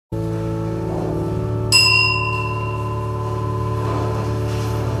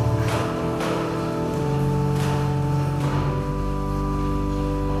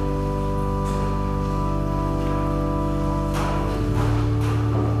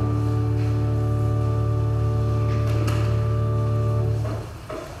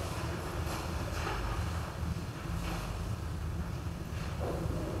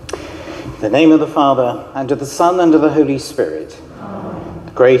In the name of the Father, and of the Son, and of the Holy Spirit. Amen.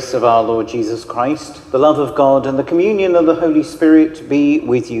 The grace of our Lord Jesus Christ, the love of God, and the communion of the Holy Spirit be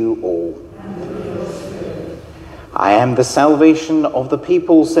with you all. I am the salvation of the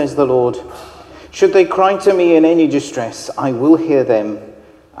people, says the Lord. Should they cry to me in any distress, I will hear them,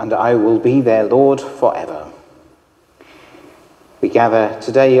 and I will be their Lord forever. We gather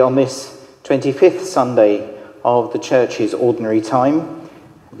today on this 25th Sunday of the Church's ordinary time,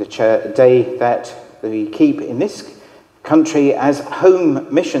 the day that we keep in this country as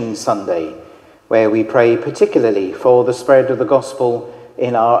Home Mission Sunday, where we pray particularly for the spread of the gospel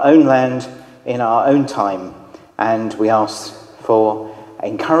in our own land, in our own time, and we ask for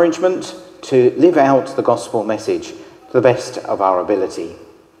encouragement to live out the gospel message to the best of our ability.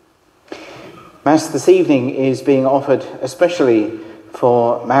 Mass this evening is being offered especially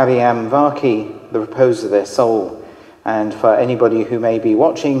for Mariam Varki, the repose of their soul, and for anybody who may be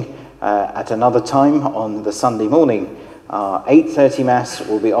watching at another time on the Sunday morning, our 8:30 Mass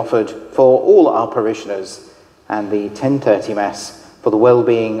will be offered for all our parishioners, and the 10:30 Mass for the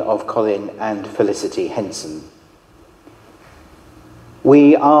well-being of Colin and Felicity Henson.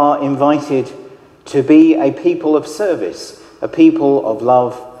 We are invited to be a people of service, a people of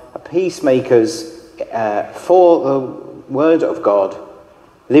love, peacemakers for the Word of God,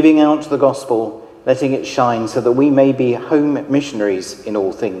 living out the gospel, letting it shine so that we may be home missionaries in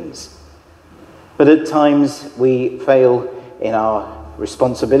all things. But at times we fail in our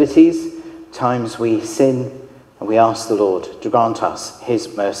responsibilities, times we sin, and we ask the Lord to grant us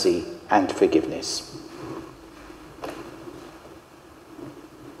his mercy and forgiveness.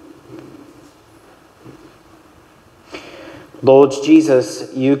 Lord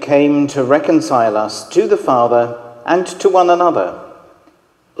Jesus, you came to reconcile us to the Father and to one another.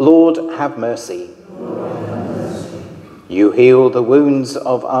 Lord, have mercy. Lord, have mercy. You heal the wounds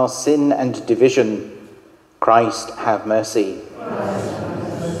of our sin and division. Christ, have mercy. Christ,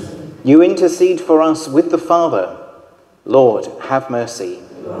 have mercy. You intercede for us with the Father. Lord, have mercy.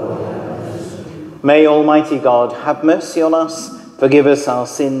 Lord, have mercy. May Almighty God have mercy on us, forgive us our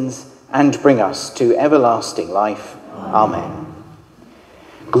sins, and bring us to everlasting life. Amen.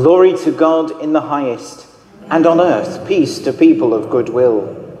 Glory to God in the highest, and on earth peace to people of good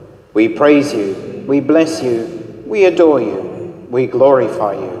will. We praise you, we bless you, we adore you, we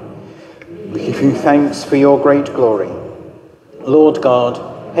glorify you. We give you thanks for your great glory. Lord God,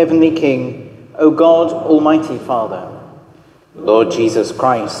 Heavenly King, O God, Almighty Father, Lord Jesus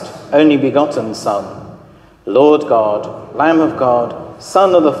Christ, only begotten Son, Lord God, Lamb of God,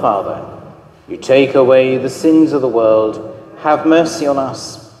 Son of the Father, you take away the sins of the world, have mercy on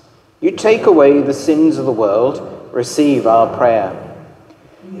us. You take away the sins of the world, receive our prayer.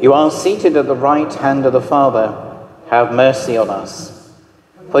 You are seated at the right hand of the Father, have mercy on us.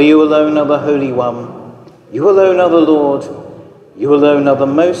 For you alone are the Holy One, you alone are the Lord, you alone are the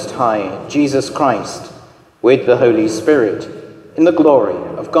Most High, Jesus Christ, with the Holy Spirit, in the glory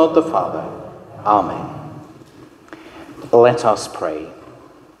of God the Father. Amen. Let us pray.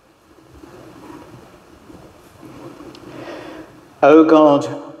 O God,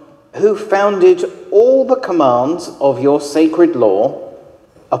 who founded all the commands of your sacred law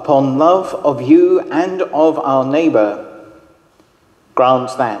upon love of you and of our neighbour,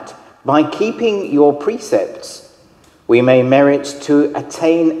 grant that, by keeping your precepts, we may merit to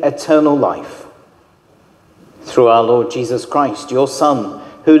attain eternal life. Through our Lord Jesus Christ, your Son,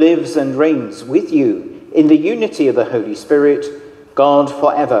 who lives and reigns with you in the unity of the Holy Spirit, God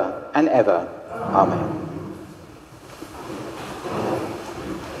forever and ever. Amen.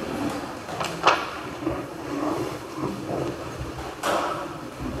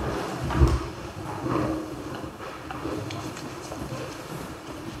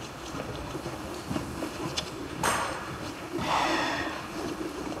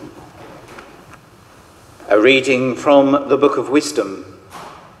 A reading from the Book of Wisdom.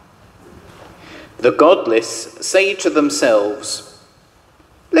 The godless say to themselves,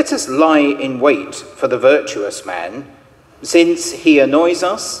 "Let us lie in wait for the virtuous man, since he annoys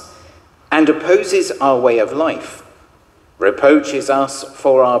us and opposes our way of life, reproaches us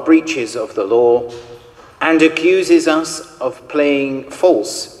for our breaches of the law, and accuses us of playing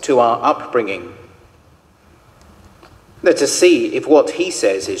false to our upbringing. Let us see if what he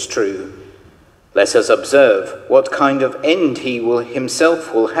says is true. Let us observe what kind of end he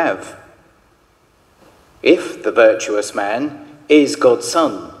himself will have. If the virtuous man is God's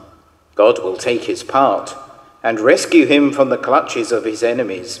son, God will take his part and rescue him from the clutches of his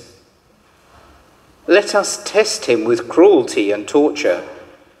enemies. Let us test him with cruelty and torture,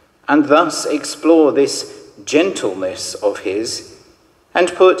 and thus explore this gentleness of his.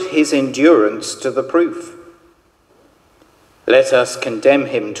 and put his endurance to the proof. Let us condemn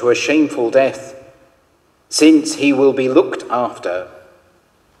him to a shameful death, since he will be looked after.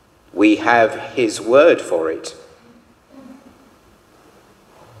 We have his word for it.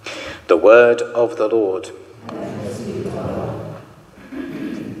 The word of the Lord.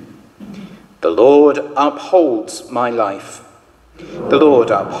 The Lord upholds my life. The Lord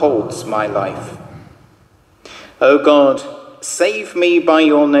upholds my life. O God, save me by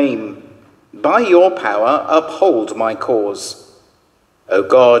your name. By your power, uphold my cause. O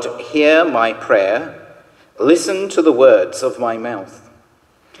God, hear my prayer. Listen to the words of my mouth.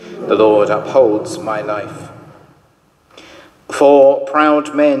 The Lord upholds my life. For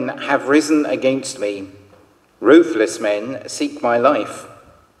proud men have risen against me. Ruthless men seek my life.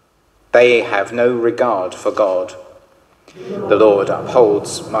 They have no regard for God. The Lord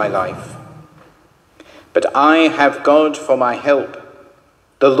upholds my life. But I have God for my help.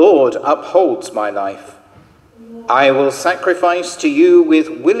 The Lord upholds my life. I will sacrifice to you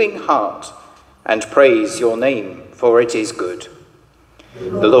with willing heart and praise your name, for it is good.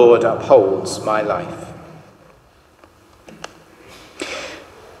 The Lord upholds my life.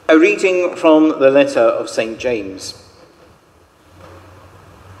 A reading from the letter of St. James.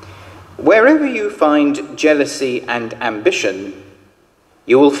 Wherever you find jealousy and ambition,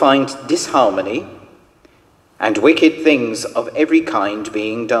 you will find disharmony and wicked things of every kind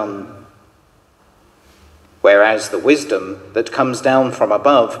being done. Whereas the wisdom that comes down from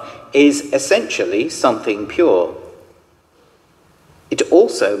above is essentially something pure. It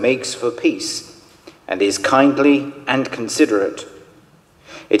also makes for peace and is kindly and considerate.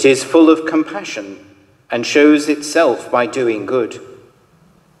 It is full of compassion and shows itself by doing good.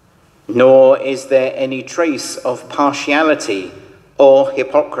 Nor is there any trace of partiality or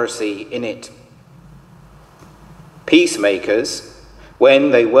hypocrisy in it. Peacemakers,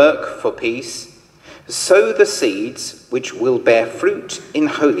 when they work for peace, sow the seeds which will bear fruit in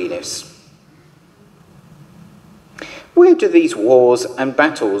holiness. Where do these wars and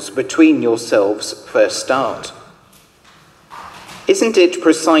battles between yourselves first start? Isn't it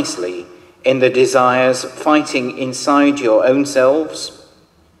precisely in the desires fighting inside your own selves?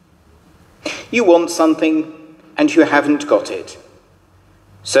 You want something and you haven't got it,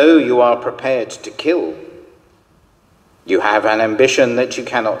 so you are prepared to kill. You have an ambition that you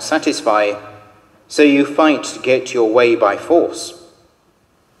cannot satisfy, so you fight to get your way by force.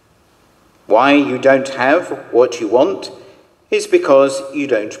 Why you don't have what you want is because you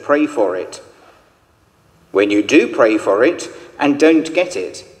don't pray for it. When you do pray for it and don't get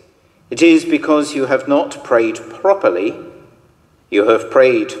it, it is because you have not prayed properly. You have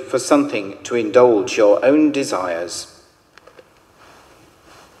prayed for something to indulge your own desires.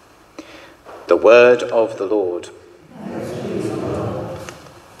 The word of the Lord.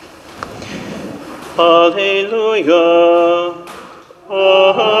 Alleluia,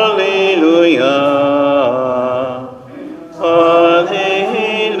 alleluia, alleluia.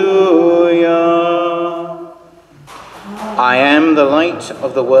 I am the light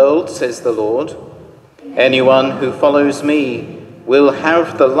of the world, says the Lord. Anyone who follows me will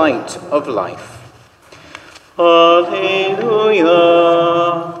have the light of life. Alleluia,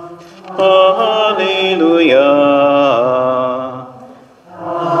 alleluia,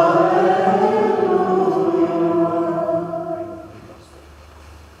 alleluia.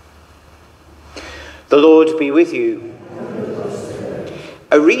 The Lord be with you.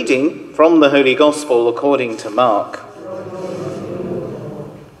 A reading from the Holy Gospel according to Mark.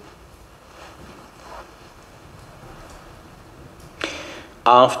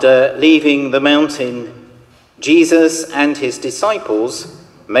 After leaving the mountain, Jesus and his disciples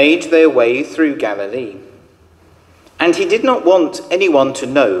made their way through Galilee. And he did not want anyone to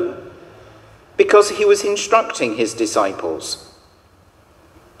know, because he was instructing his disciples.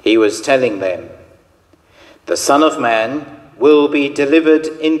 He was telling them, "The Son of Man will be delivered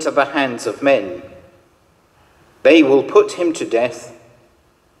into the hands of men. They will put him to death,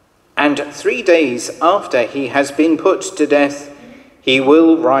 and 3 days after he has been put to death, he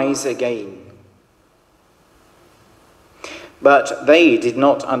will rise again." But they did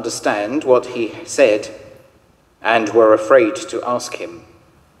not understand what he said and were afraid to ask him.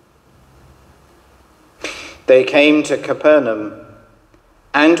 They came to Capernaum,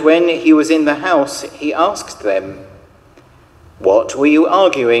 and when he was in the house, he asked them, "What were you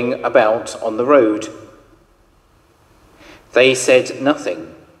arguing about on the road?" They said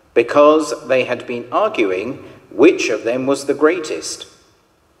nothing, because they had been arguing which of them was the greatest.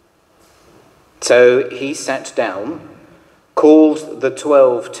 So he sat down, called the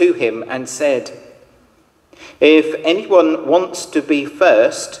 12 to him, and said, If anyone wants to be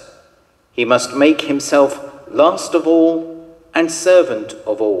first, he must make himself last of all and servant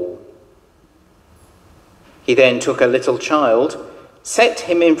of all." He then took a little child, set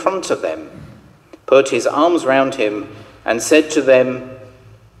him in front of them, put his arms round him, and said to them,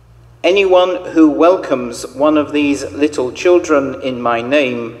 "Anyone who welcomes one of these little children in my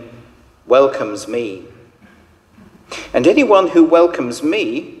name welcomes me. And anyone who welcomes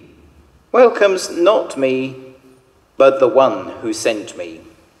me welcomes not me, but the one who sent me."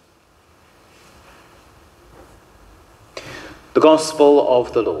 The Gospel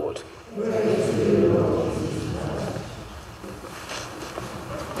of the Lord. Praise to you, Lord.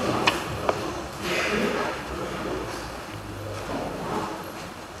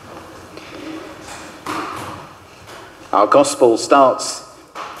 Our Gospel starts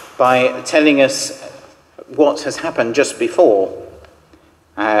by telling us what has happened just before,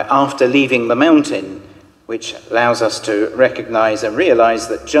 after leaving the mountain, which allows us to recognize and realize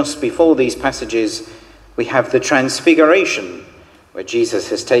that just before these passages we have the Transfiguration, where Jesus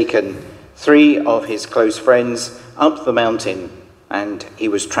has taken 3 of his close friends up the mountain and he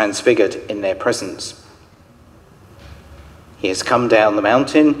was transfigured in their presence. He has come down the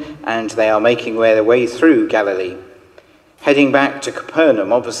mountain and they are making their way through Galilee, heading back to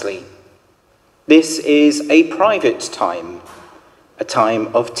Capernaum, obviously. This is a private time, a time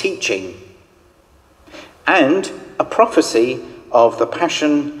of teaching, and a prophecy of the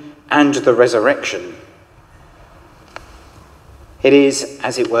passion and the resurrection. It is,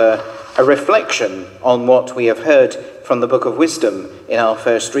 as it were, a reflection on what we have heard from the Book of Wisdom in our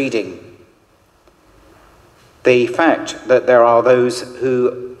first reading. The fact that there are those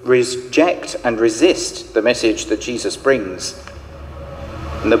who reject and resist the message that Jesus brings.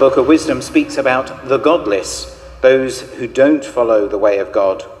 And the Book of Wisdom speaks about the godless, those who don't follow the way of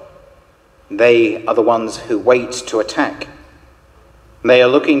God. They are the ones who wait to attack. They are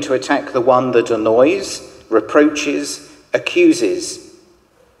looking to attack the one that annoys, reproaches, accuses,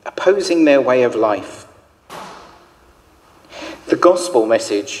 opposing their way of life. The gospel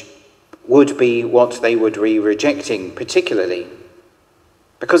message would be what they would be rejecting particularly,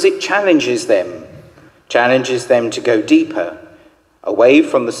 because it challenges them to go deeper, away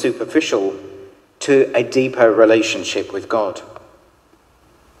from the superficial to a deeper relationship with God.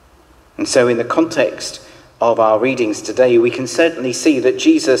 And so in the context of our readings today, we can certainly see that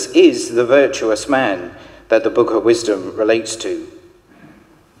Jesus is the virtuous man that the Book of Wisdom relates to.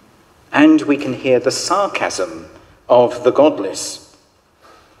 And we can hear the sarcasm of the godless.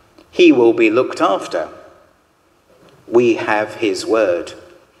 He will be looked after. We have his word.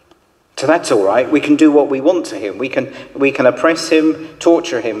 So that's all right. We can do what we want to him. We can oppress him,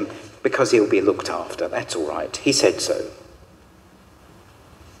 torture him, because he'll be looked after. That's all right. He said so.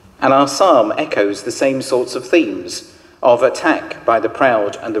 And our psalm echoes the same sorts of themes of attack by the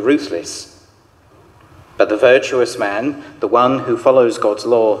proud and the ruthless. But the virtuous man, the one who follows God's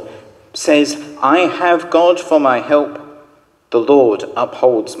law, says, "I have God for my help. The Lord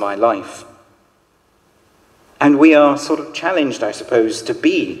upholds my life." And we are sort of challenged, I suppose, to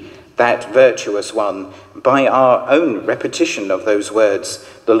be that virtuous one by our own repetition of those words,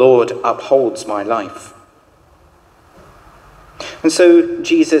 "The Lord upholds my life." And so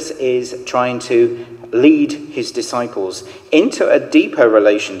Jesus is trying to lead his disciples into a deeper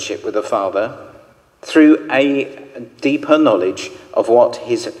relationship with the Father through a deeper knowledge of what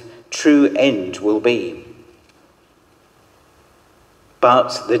his true end will be.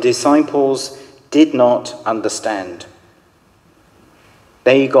 But the disciples did not understand.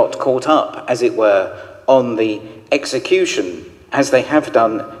 They got caught up, as it were, on the execution, as they have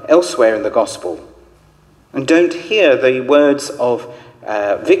done elsewhere in the gospel, and don't hear the words of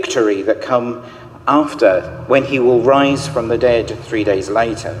victory that come after, when he will rise from the dead 3 days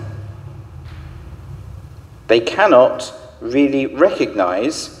later. They cannot really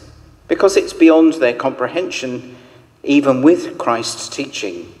recognize, because it's beyond their comprehension, even with Christ's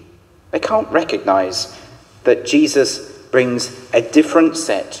teaching. They can't recognize that Jesus brings a different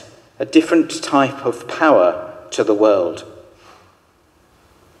type of power to the world.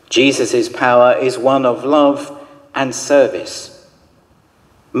 Jesus' power is one of love and service,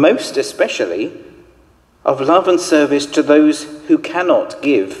 most especially of love and service to those who cannot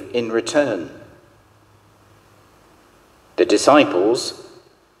give in return. The disciples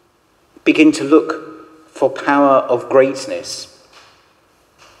begin to look for power of greatness.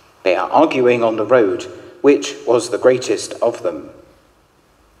 They are arguing on the road which was the greatest of them.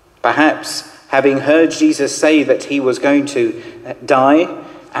 Perhaps having heard Jesus say that he was going to die,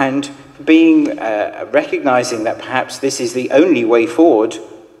 and recognizing that perhaps this is the only way forward,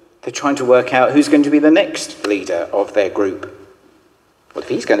 They're trying to work out who's going to be the next leader of their group. Well, if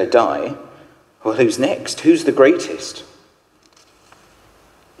he's going to die, well, who's next? Who's the greatest?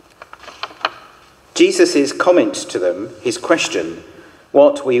 Jesus' comment to them, his question,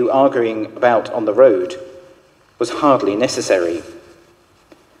 "What were you arguing about on the road?" was hardly necessary.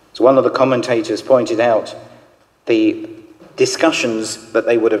 As one of the commentators pointed out, the discussions that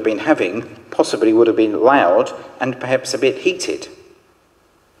they would have been having possibly would have been loud and perhaps a bit heated.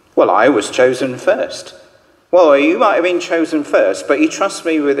 Well, I was chosen first. Well, you might have been chosen first, but you trust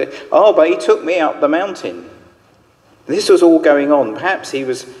me with it. Oh, but he took me up the mountain. This was all going on. Perhaps he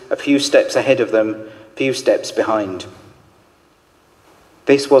was a few steps ahead of them, a few steps behind.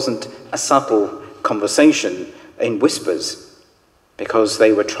 This wasn't a subtle conversation in whispers, because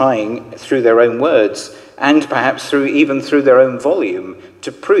they were trying through their own words and perhaps even through their own volume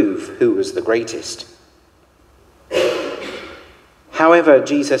to prove who was the greatest. However,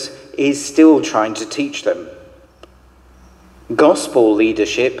 Jesus is still trying to teach them. Gospel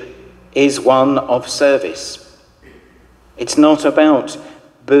leadership is one of service. It's not about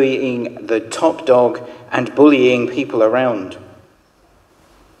being the top dog and bullying people around.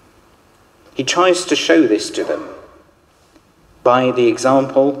 He tries to show this to them by the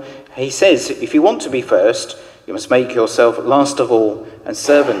example. He says, if you want to be first, you must make yourself last of all and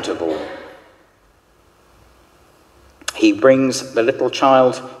servant of all. He brings the little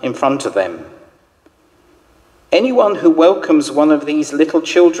child in front of them. Anyone who welcomes one of these little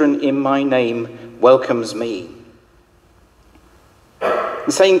children in my name welcomes me.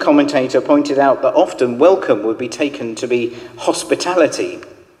 The same commentator pointed out that often welcome would be taken to be hospitality.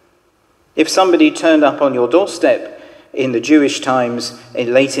 If somebody turned up on your doorstep in the Jewish times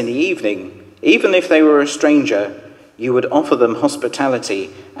late in the evening, even if they were a stranger, you would offer them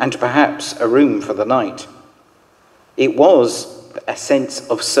hospitality and perhaps a room for the night. It was a sense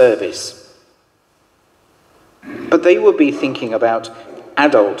of service. But they would be thinking about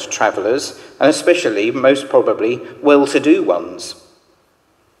adult travellers, and especially, most probably, well-to-do ones,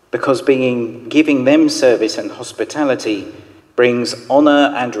 because giving them service and hospitality brings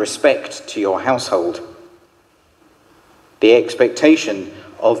honour and respect to your household. The expectation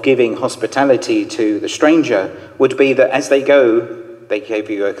of giving hospitality to the stranger would be that as they go, they give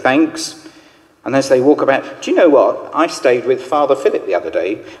you a thanks, and as they walk about, do you know what? I stayed with Father Philip the other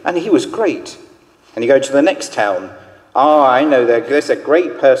day, and he was great. And you go to the next town. I know there's a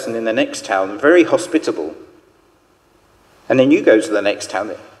great person in the next town, very hospitable. And then you go to the next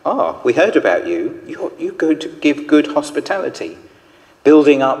town. We heard about you. You go to give good hospitality,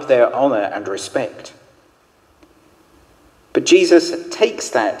 building up their honour and respect. But Jesus takes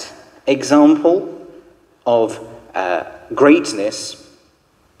that example of greatness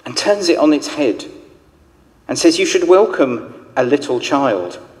and turns it on its head and says you should welcome a little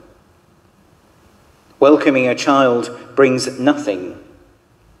child. Welcoming a child brings nothing.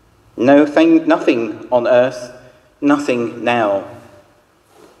 Nothing on earth, nothing now.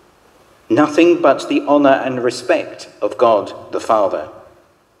 Nothing but the honour and respect of God the Father.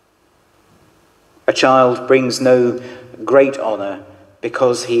 A child brings no great honour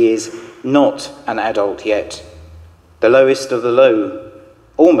because he is not an adult yet. The lowest of the low,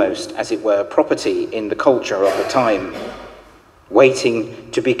 almost, as it were, property in the culture of the time,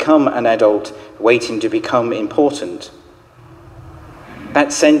 waiting to become an adult, waiting to become important.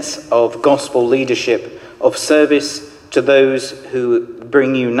 That sense of gospel leadership, of service to those who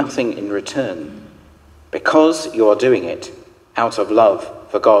bring you nothing in return, because you are doing it out of love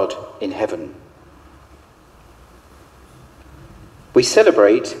for God in heaven. We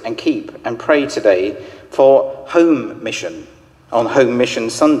celebrate and keep and pray today for Home Mission, on Home Mission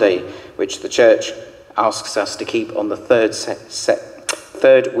Sunday, which the Church asks us to keep on the third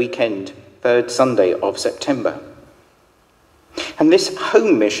Sunday of September. And this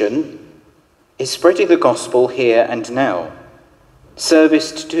home mission is spreading the gospel here and now,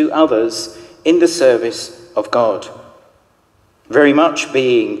 service to others in the service of God, very much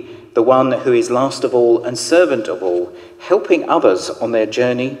being the one who is last of all and servant of all, helping others on their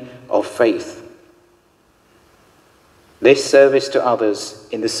journey of faith. This service to others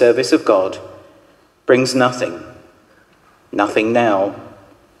in the service of God brings nothing now,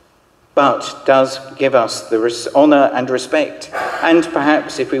 but does give us the honour and respect, and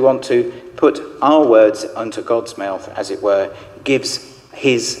perhaps, if we want to put our words unto God's mouth, as it were, gives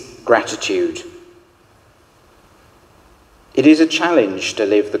his gratitude. It is a challenge to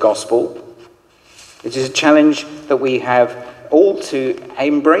live the gospel. It is a challenge that we have all to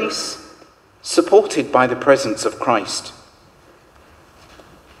embrace, supported by the presence of Christ.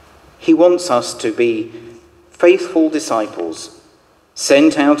 He wants us to be faithful disciples,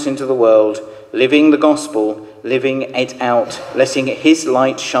 sent out into the world, living the gospel, living it out, letting his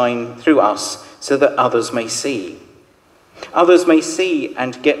light shine through us so that others may see. Others may see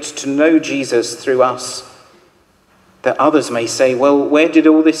and get to know Jesus through us. That others may say, well, where did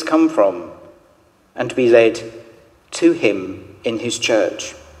all this come from? And be led to him in his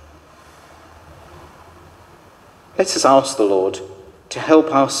church. Let us ask the Lord to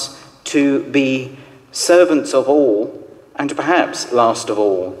help us to be servants of all, and perhaps last of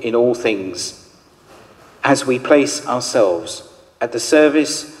all in all things, as we place ourselves at the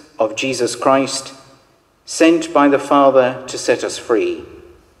service of Jesus Christ, sent by the Father to set us free,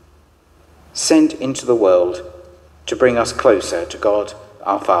 sent into the world to bring us closer to God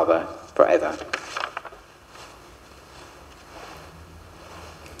our Father forever.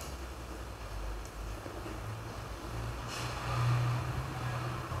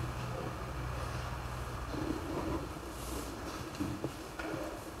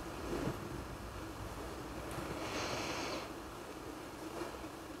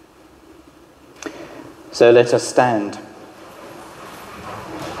 So let us stand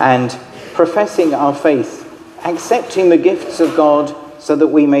and, professing our faith, accepting the gifts of God so that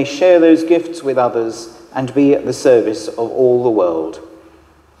we may share those gifts with others and be at the service of all the world.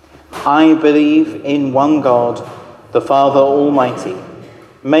 I believe in one God, the Father Almighty,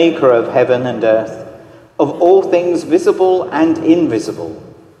 maker of heaven and earth, of all things visible and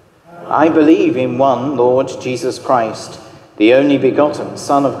invisible. I believe in one Lord Jesus Christ, the only begotten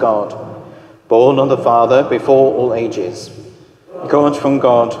Son of God, born of the Father before all ages, God from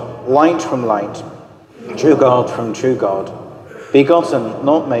God, light from light, true God from true God, begotten,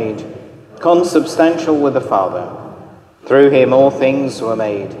 not made, consubstantial with the Father. Through him all things were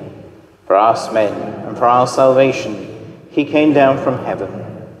made. For us men and for our salvation he came down from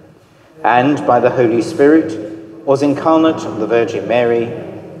heaven, and by the Holy Spirit was incarnate of the Virgin Mary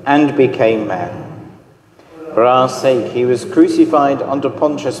and became man. For our sake he was crucified under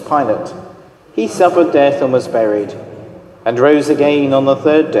Pontius Pilate. He suffered death and was buried, and rose again on the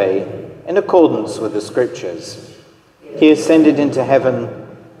third day in accordance with the Scriptures. He ascended into heaven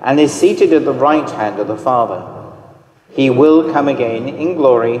and is seated at the right hand of the Father. He will come again in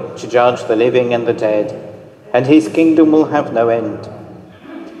glory to judge the living and the dead, and his kingdom will have no end.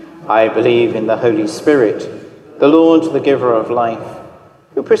 I believe in the Holy Spirit, the Lord, the giver of life,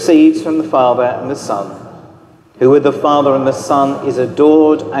 who proceeds from the Father and the Son, who with the Father and the Son is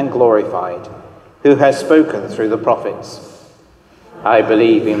adored and glorified, who has spoken through the prophets. I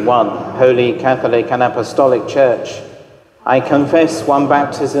believe in one holy, Catholic and Apostolic Church. I confess one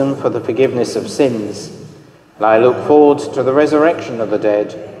baptism for the forgiveness of sins, and I look forward to the resurrection of the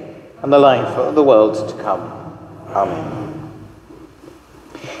dead and the life of the world to come. Amen.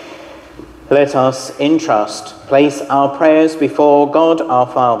 Let us, in trust, place our prayers before God our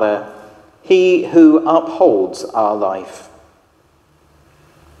Father, he who upholds our life.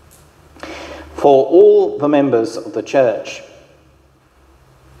 For all the members of the Church,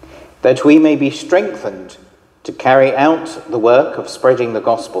 that we may be strengthened to carry out the work of spreading the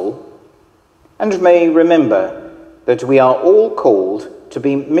gospel, and may remember that we are all called to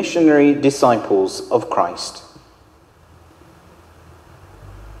be missionary disciples of Christ.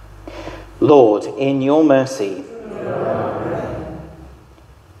 Lord, in your mercy,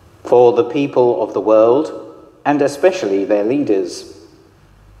 for the people of the world, and especially their leaders,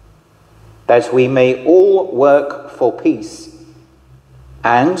 that we may all work for peace,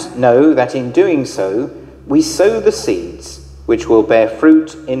 and know that in doing so we sow the seeds which will bear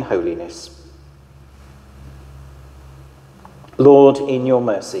fruit in holiness. Lord, in your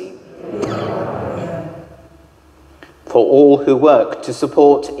mercy, for all who work to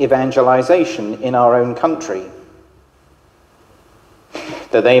support evangelization in our own country,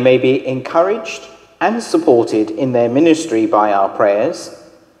 that they may be encouraged and supported in their ministry by our prayers,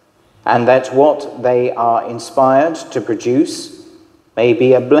 and that what they are inspired to produce may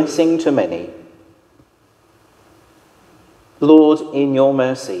be a blessing to many. Lord, in your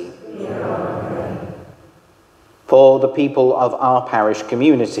mercy, for the people of our parish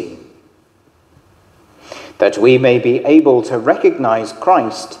community, that we may be able to recognize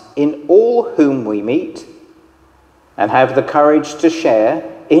Christ in all whom we meet, and have the courage to share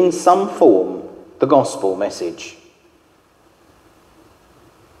in some form the gospel message.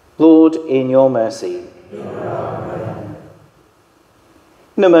 Lord, in your mercy.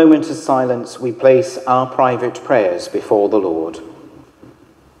 In a moment of silence, we place our private prayers before the Lord.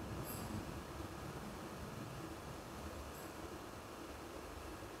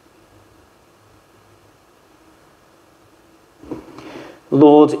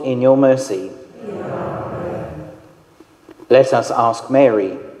 Lord, in your mercy. Let us ask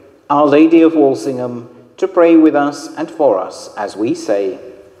Mary, Our Lady of Walsingham, to pray with us and for us as we say,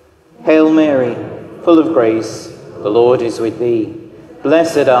 Hail Mary, full of grace, the Lord is with thee.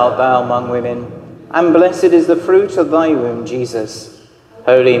 Blessed art thou among women, and blessed is the fruit of thy womb, Jesus.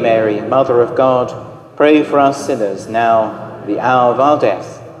 Holy Mary, Mother of God, pray for us sinners now, the hour of our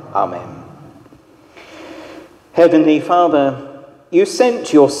death. Amen. Heavenly Father, you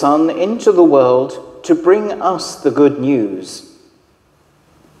sent your Son into the world to bring us the good news.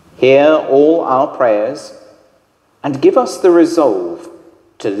 Hear all our prayers and give us the resolve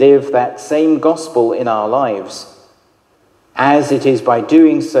to live that same gospel in our lives, as it is by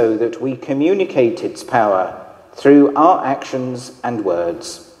doing so that we communicate its power through our actions and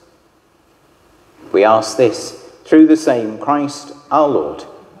words. We ask this through the same Christ our Lord.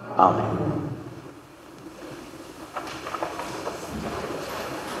 Amen.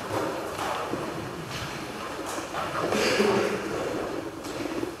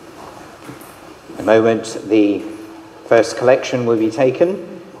 In a moment, the first collection will be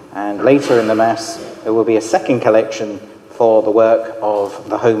taken, and later in the Mass there will be a second collection for the work of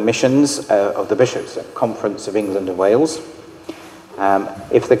the home missions of the Bishops' Conference of England and Wales.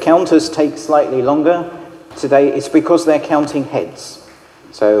 If the counters take slightly longer today, it's because they're counting heads.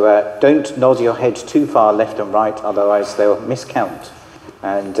 So don't nod your head too far left and right, otherwise they'll miscount.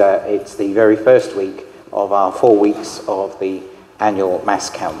 And it's the very first week of our 4 weeks of the annual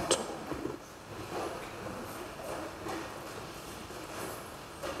Mass count.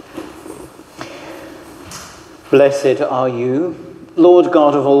 Blessed are you, Lord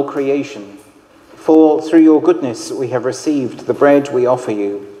God of all creation, for through your goodness we have received the bread we offer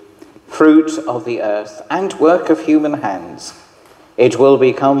you, fruit of the earth and work of human hands. It will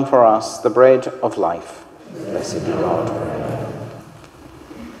become for us the bread of life. Blessed be God forever.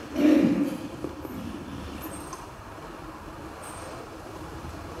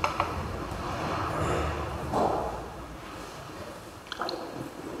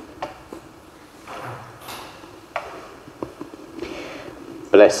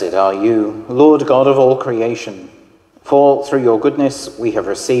 Blessed are you, Lord God of all creation, for through your goodness we have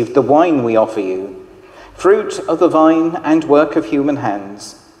received the wine we offer you, fruit of the vine and work of human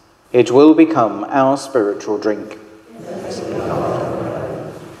hands. It will become our spiritual drink. Blessed be God.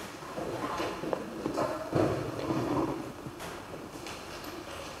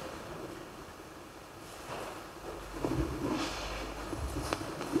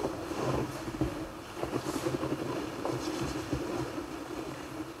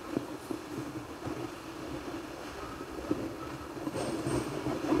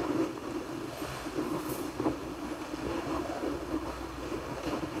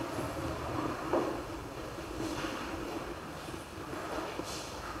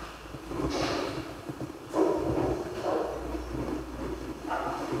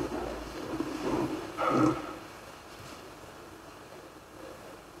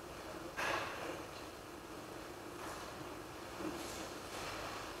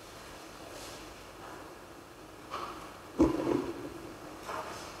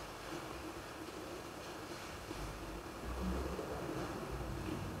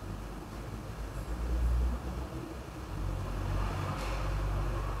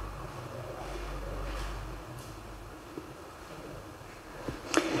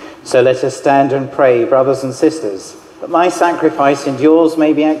 So let us stand and pray, brothers and sisters, that my sacrifice and yours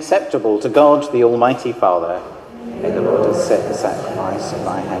may be acceptable to God, the Almighty Father. May the Lord accept the sacrifice of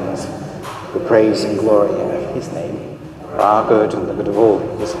my hands, the praise and glory of his name, for our good and the good of all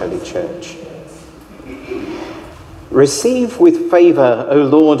his holy church. Receive with favour, O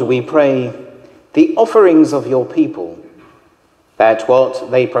Lord, we pray, the offerings of your people, that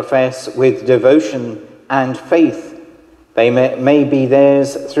what they profess with devotion and faith they may be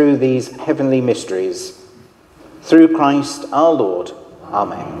theirs through these heavenly mysteries. Through Christ our Lord.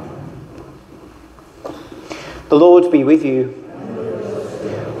 Amen. The Lord be with you.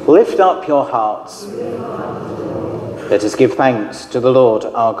 Lift up your hearts. Let us give thanks to the Lord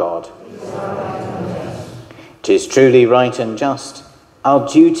our God. 'Tis truly right and just, our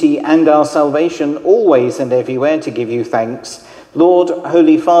duty and our salvation, always and everywhere to give you thanks, Lord,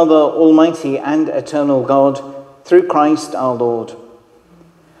 Holy Father, Almighty and eternal God, through Christ our Lord.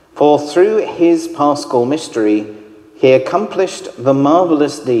 For through his paschal mystery, he accomplished the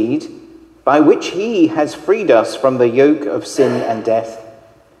marvellous deed by which he has freed us from the yoke of sin and death,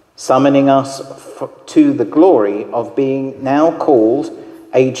 summoning us to the glory of being now called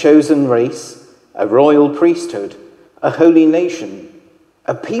a chosen race, a royal priesthood, a holy nation,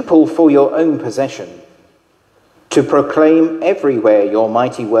 a people for your own possession, to proclaim everywhere your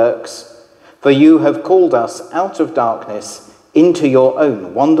mighty works, For you have called us out of darkness into your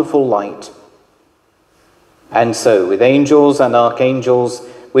own wonderful light. And so, with angels and archangels,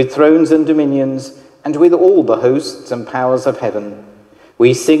 with thrones and dominions, and with all the hosts and powers of heaven,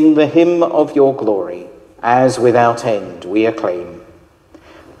 we sing the hymn of your glory, as without end we acclaim.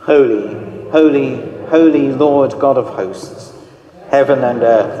 Holy, holy, holy Lord God of hosts, heaven and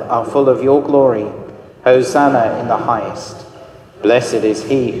earth are full of your glory. Hosanna in the highest. Blessed is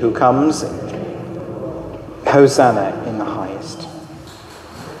he who comes. Hosanna in the highest.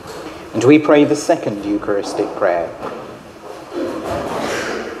 And we pray the second Eucharistic prayer.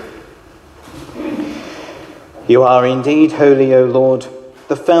 You are indeed holy, O Lord,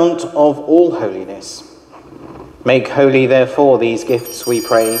 the fount of all holiness. Make holy, therefore, these gifts, we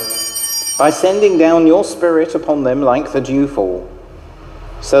pray, by sending down your Spirit upon them like the dewfall,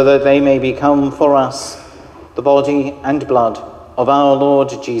 so that they may become for us the body and blood of our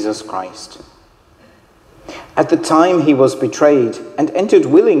Lord Jesus Christ. At the time he was betrayed and entered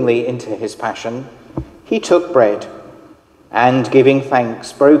willingly into his passion, he took bread and, giving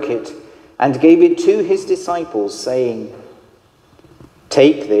thanks, broke it and gave it to his disciples, saying,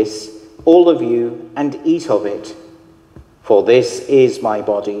 "Take this, all of you, and eat of it, for this is my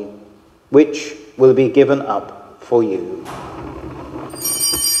body, which will be given up for you."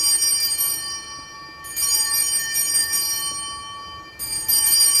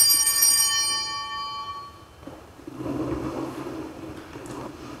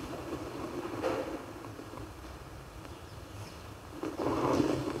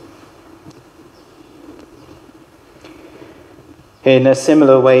 In a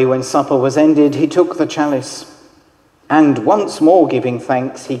similar way, when supper was ended, he took the chalice, and once more giving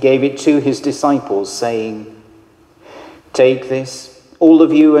thanks, he gave it to his disciples, saying, "Take this, all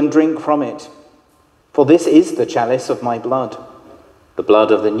of you, and drink from it, for this is the chalice of my blood, the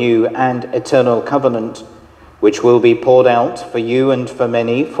blood of the new and eternal covenant, which will be poured out for you and for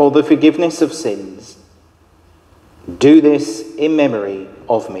many for the forgiveness of sins. Do this in memory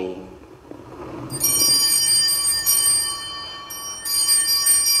of me."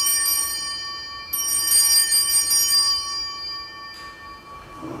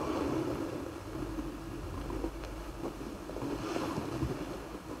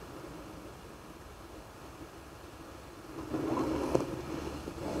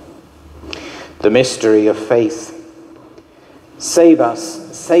 The mystery of faith. Save us,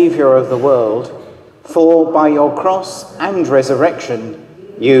 Saviour of the world, for by your cross and resurrection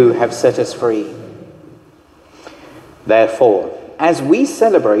you have set us free. Therefore, as we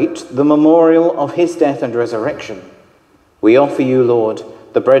celebrate the memorial of his death and resurrection, we offer you, Lord,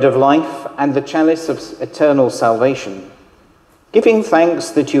 the bread of life and the chalice of eternal salvation, giving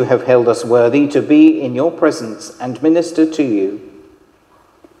thanks that you have held us worthy to be in your presence and minister to you.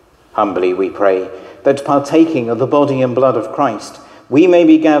 Humbly we pray that, partaking of the body and blood of Christ, we may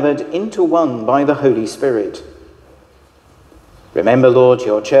be gathered into one by the Holy Spirit. Remember, Lord,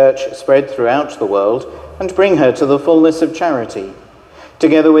 your church spread throughout the world, and bring her to the fullness of charity,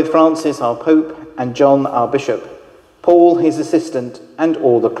 together with Francis our Pope and John our Bishop, Paul his assistant, and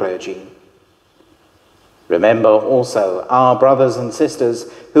all the clergy. Remember also our brothers and sisters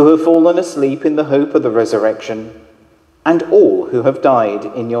who have fallen asleep in the hope of the resurrection, and all who have died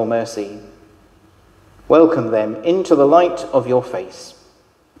in your mercy. Welcome them into the light of your face.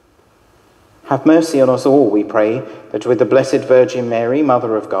 Have mercy on us all, we pray, that with the Blessed Virgin Mary,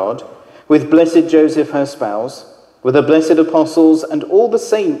 Mother of God, with blessed Joseph, her spouse, with the blessed apostles and all the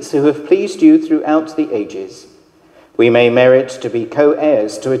saints who have pleased you throughout the ages, we may merit to be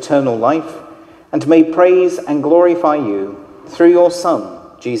co-heirs to eternal life, and may praise and glorify you through your Son,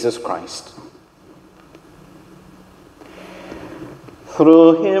 Jesus Christ.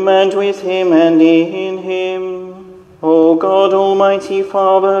 Through him and with him and in him, O God, Almighty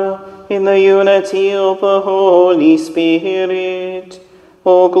Father, in the unity of the Holy Spirit,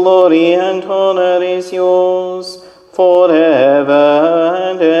 all glory and honor is yours forever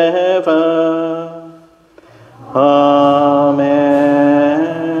and ever. Amen.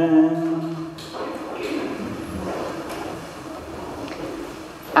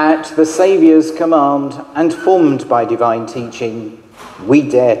 At the Saviour's command and formed by divine teaching, we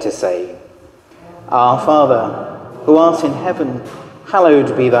dare to say, Our Father, who art in heaven,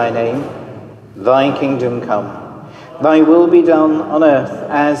 hallowed be thy name. Thy kingdom come. Thy will be done on earth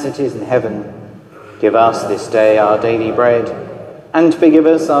as it is in heaven. Give us this day our daily bread, and forgive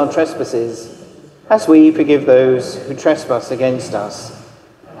us our trespasses, as we forgive those who trespass against us.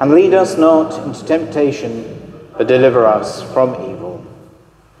 And lead us not into temptation, but deliver us from evil.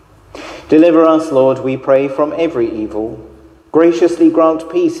 Deliver us, Lord, we pray, from every evil. Graciously grant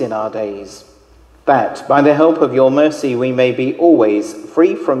peace in our days, that by the help of your mercy we may be always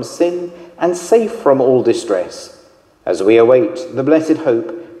free from sin and safe from all distress, as we await the blessed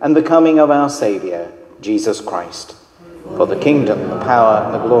hope and the coming of our Saviour, Jesus Christ. For the kingdom, the power,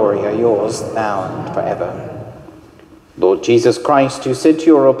 and the glory are yours, now and forever. Lord Jesus Christ, who said to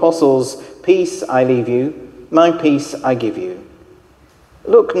your apostles, "Peace I leave you, my peace I give you,"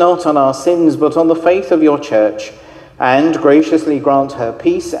 look not on our sins, but on the faith of your church, and graciously grant her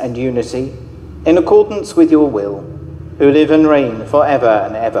peace and unity, in accordance with your will, who live and reign for ever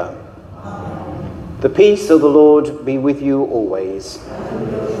and ever. Amen. The peace of the Lord be with you always.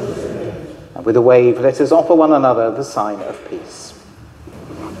 And with a wave, let us offer one another the sign of peace.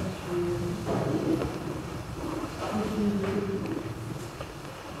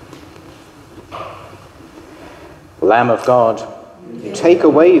 Lamb of God, you take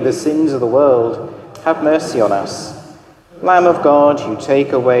away the sins of the world, have mercy on us. Lamb of God, you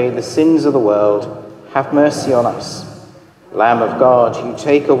take away the sins of the world, have mercy on us. Lamb of God, you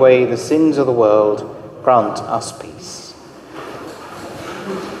take away the sins of the world, grant us peace.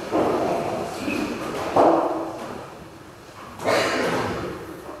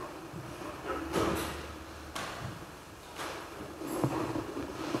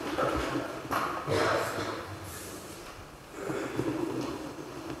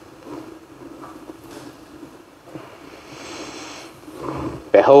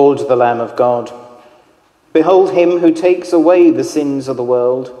 Behold the Lamb of God. Behold him who takes away the sins of the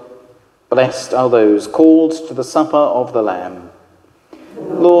world. Blessed are those called to the supper of the Lamb.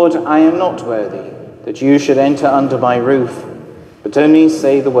 Lord, I am not worthy that you should enter under my roof, but only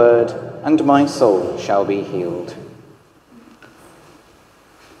say the word, and my soul shall be healed.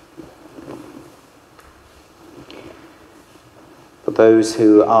 For those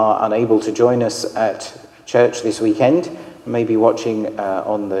who are unable to join us at church this weekend, maybe watching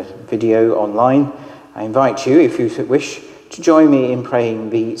on the video online, I invite you, if you wish, to join me in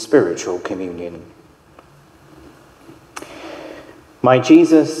praying the spiritual communion. My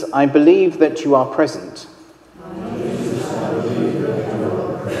Jesus, I believe that you are present.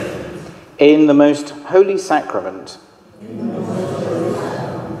 In the most holy sacrament.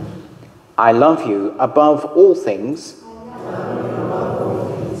 I love you above all things.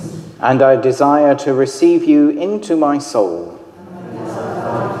 And I desire to receive you into my soul.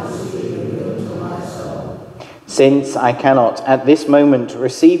 Since I cannot at this moment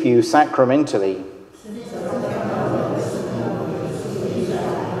receive you sacramentally,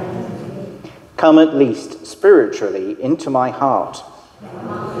 come at least spiritually into my heart.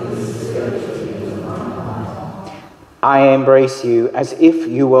 I embrace you as if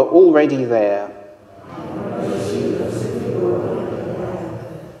you were already there,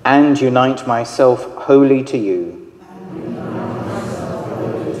 and unite myself wholly to you.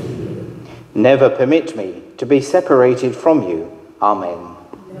 Never permit me to be separated from you. Amen.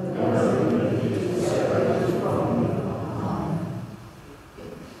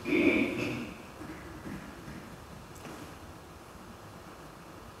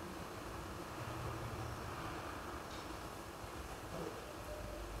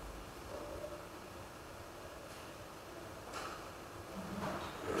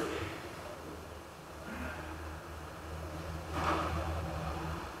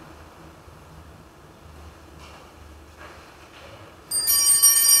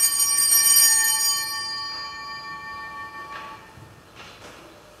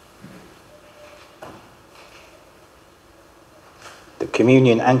 The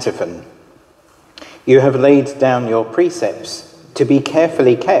Communion Antiphon. You have laid down your precepts to be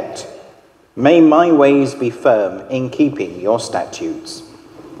carefully kept. May my ways be firm in keeping your statutes.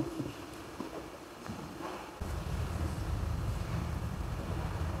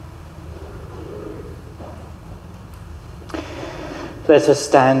 Let us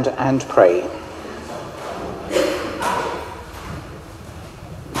stand and pray.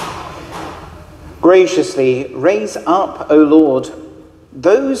 Graciously raise up, O Lord,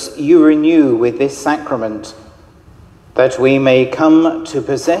 those you renew with this sacrament, that we may come to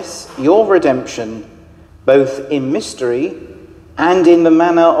possess your redemption, both in mystery and in the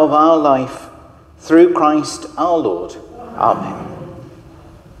manner of our life, through Christ our Lord. Amen.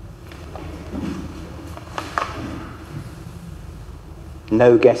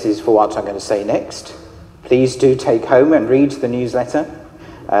 No guesses for what I'm going to say next. Please do take home and read the newsletter.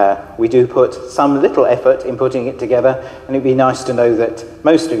 We do put some little effort in putting it together, and it'd be nice to know that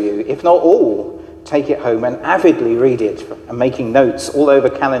most of you, if not all, take it home and avidly read it and making notes all over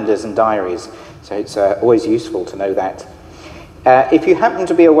calendars and diaries. So it's always useful to know that. If you happened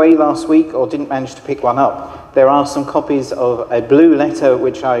to be away last week or didn't manage to pick one up, there are some copies of a blue letter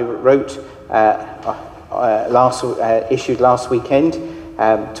which I wrote issued last weekend,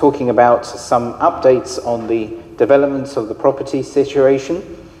 talking about some updates on the developments of the property situation,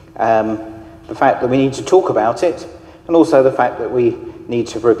 the fact that we need to talk about it, and also the fact that we need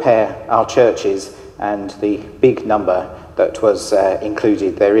to repair our churches and the big number that was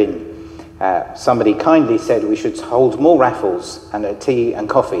included therein. Somebody kindly said we should hold more raffles and a tea and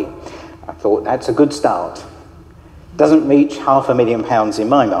coffee. I thought that's a good start. Doesn't reach £500,000 in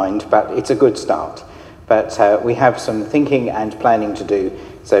my mind, but it's a good start. But we have some thinking and planning to do,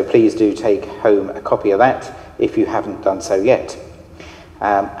 so please do take home a copy of that if you haven't done so yet.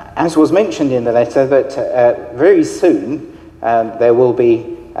 As was mentioned in the letter, that very soon there will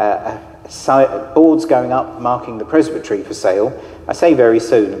be boards going up marking the presbytery for sale. I say very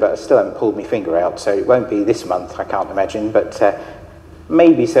soon, but I still haven't pulled my finger out, so it won't be this month, I can't imagine, but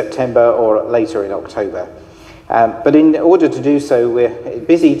maybe September or later in October. But in order to do so, we're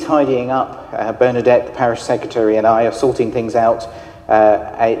busy tidying up. Bernadette, the parish secretary, and I are sorting things out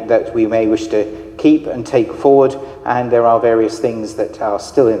that we may wish to keep and take forward, and there are various things that are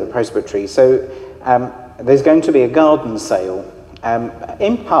still in the presbytery. So there's going to be a garden sale,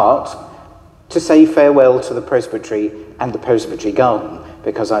 in part to say farewell to the presbytery and the presbytery garden,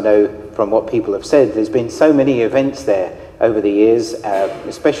 because I know from what people have said, there's been so many events there over the years,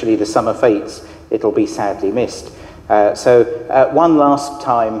 especially the summer fetes, it'll be sadly missed. So one last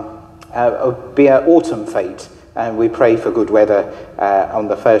time, it'll be an autumn fete, and we pray for good weather on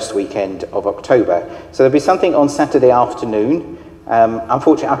the first weekend of October. So there'll be something on Saturday afternoon.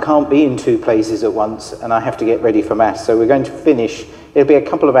 Unfortunately, I can't be in two places at once, and I have to get ready for Mass, so we're going to finish. It'll be a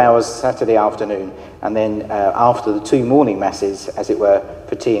couple of hours Saturday afternoon, and then after the two morning Masses, as it were,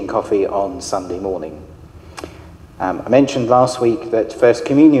 for tea and coffee on Sunday morning. I mentioned last week that First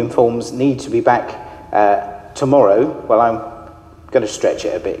Communion forms need to be back tomorrow. Well, I'm going to stretch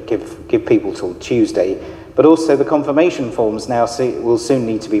it a bit, give people till Tuesday, but also the confirmation forms now will soon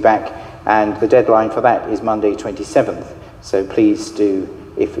need to be back, and the deadline for that is Monday 27th. So please do,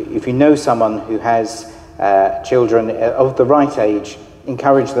 if you know someone who has children of the right age,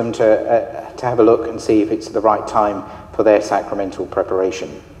 encourage them to have a look and see if it's the right time for their sacramental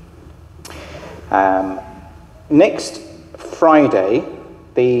preparation. Next Friday,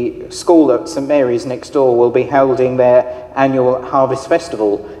 the school at St Mary's next door will be holding their annual Harvest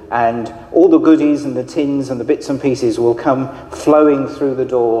Festival, and all the goodies and the tins and the bits and pieces will come flowing through the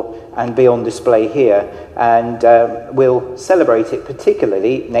door and be on display here, and we'll celebrate it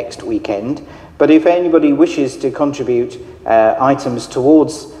particularly next weekend. But if anybody wishes to contribute items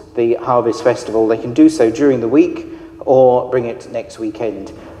towards the Harvest Festival, they can do so during the week or bring it next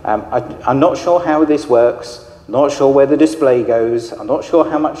weekend. I'm not sure how this works, not sure where the display goes, I'm not sure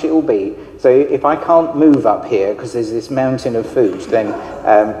how much it will be. So if I can't move up here because there's this mountain of food, then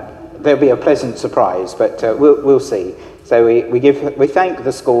there'll be a pleasant surprise, but we'll see. So we thank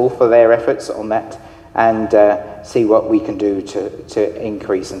the school for their efforts on that, and see what we can do to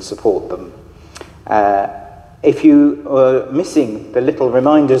increase and support them. If you were missing the little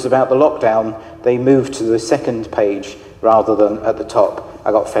reminders about the lockdown, they moved to the second page rather than at the top.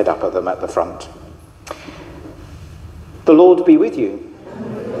 I got fed up of them at the front. The Lord be with you.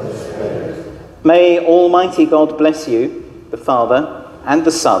 May Almighty God bless you, the Father, and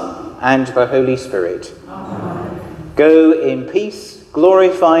the Son, and the Holy Spirit. Amen. Go in peace,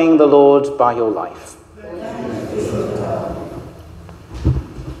 glorifying the Lord by your life.